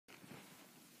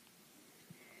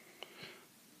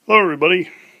Hello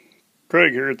everybody,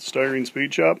 Craig here at the Styrene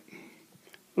Speed Shop.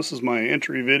 This is my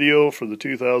entry video for the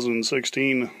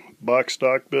 2016 box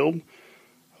stock build,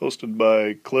 hosted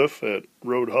by Cliff at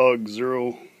Roadhog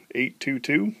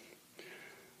 0822.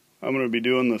 I'm going to be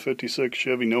doing the 56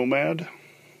 Chevy Nomad,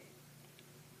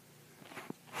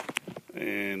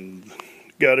 and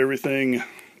got everything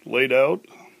laid out.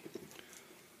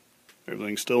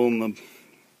 Everything's still in the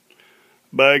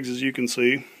bags, as you can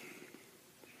see.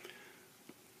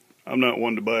 I'm not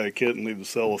one to buy a kit and leave the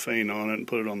cellophane on it and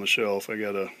put it on the shelf. I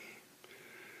gotta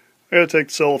take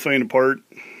the cellophane apart,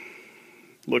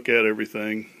 look at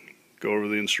everything, go over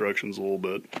the instructions a little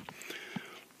bit.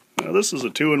 Now this is a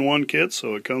 2-in-1 kit,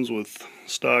 so it comes with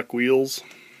stock wheels,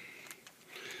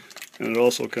 and it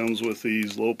also comes with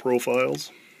these low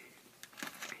profiles.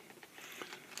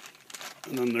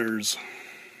 And then there's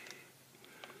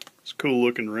cool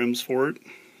looking rims for it,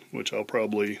 which I'll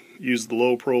probably use the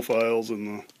low profiles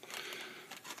and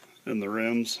the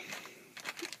rims.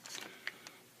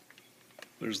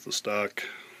 There's the stock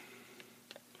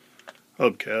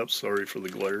hubcaps, sorry for the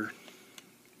glare.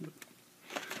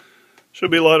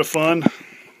 Should be a lot of fun.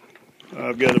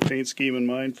 I've got a paint scheme in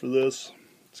mind for this.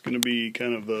 It's going to be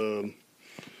kind of a,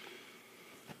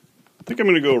 I think I'm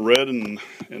going to go red and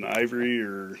ivory,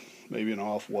 or maybe an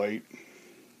off-white.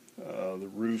 The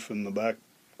roof and the back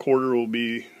quarter will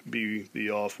be the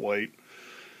off-white.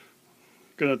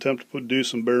 Going to attempt to do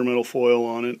some bare metal foil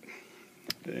on it,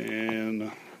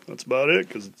 and that's about it,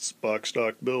 because it's box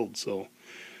stock build, so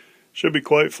should be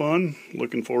quite fun.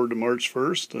 Looking forward to March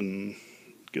 1st and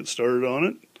get started on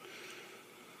it.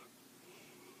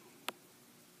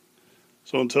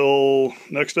 So until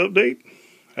next update,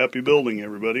 happy building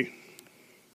everybody.